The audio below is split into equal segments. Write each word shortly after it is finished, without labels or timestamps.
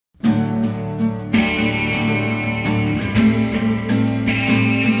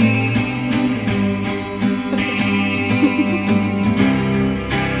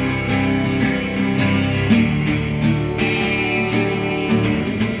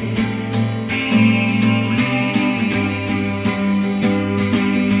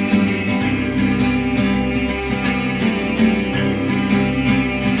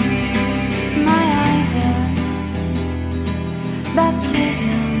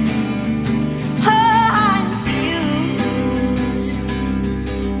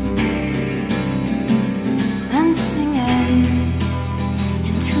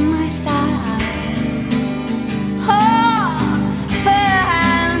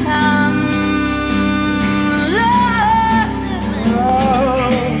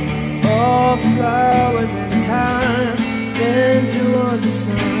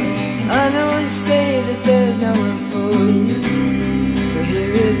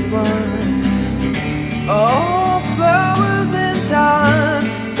one. All flowers in time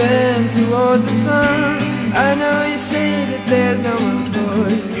bend towards the sun. I know you say that there's no one for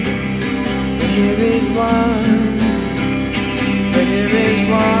you, but here is one. But here is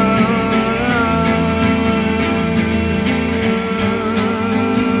one.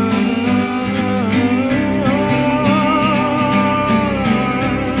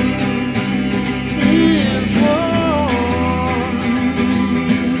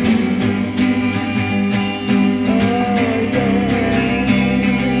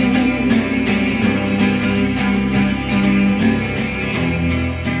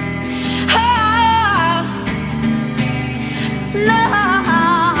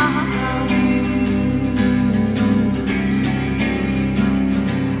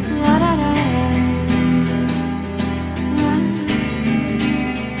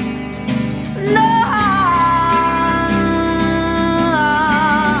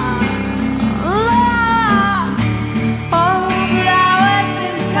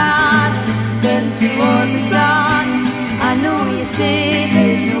 Towards the sun, I know you say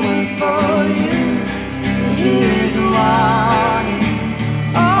there's no one for you, but here is one.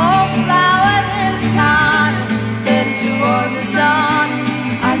 All flowers in time bend towards the sun.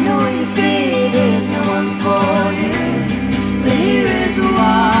 I know you say there's no one for you, but here is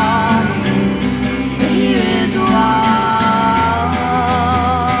one. But here is one.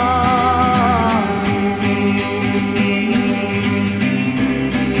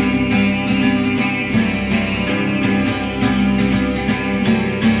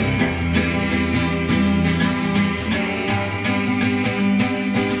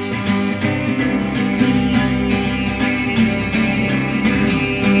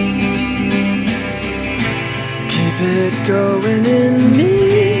 It going in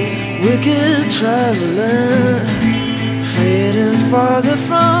me, wicked traveler, fading farther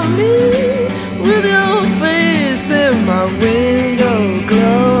from me, with your face in my window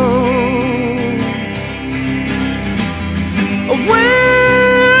glow.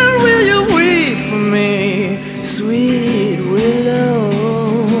 When will you wait for me, sweet willow?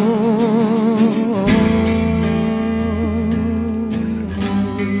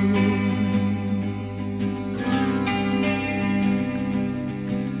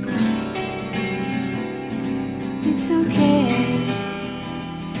 It's okay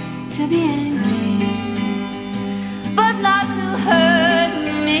to be angry.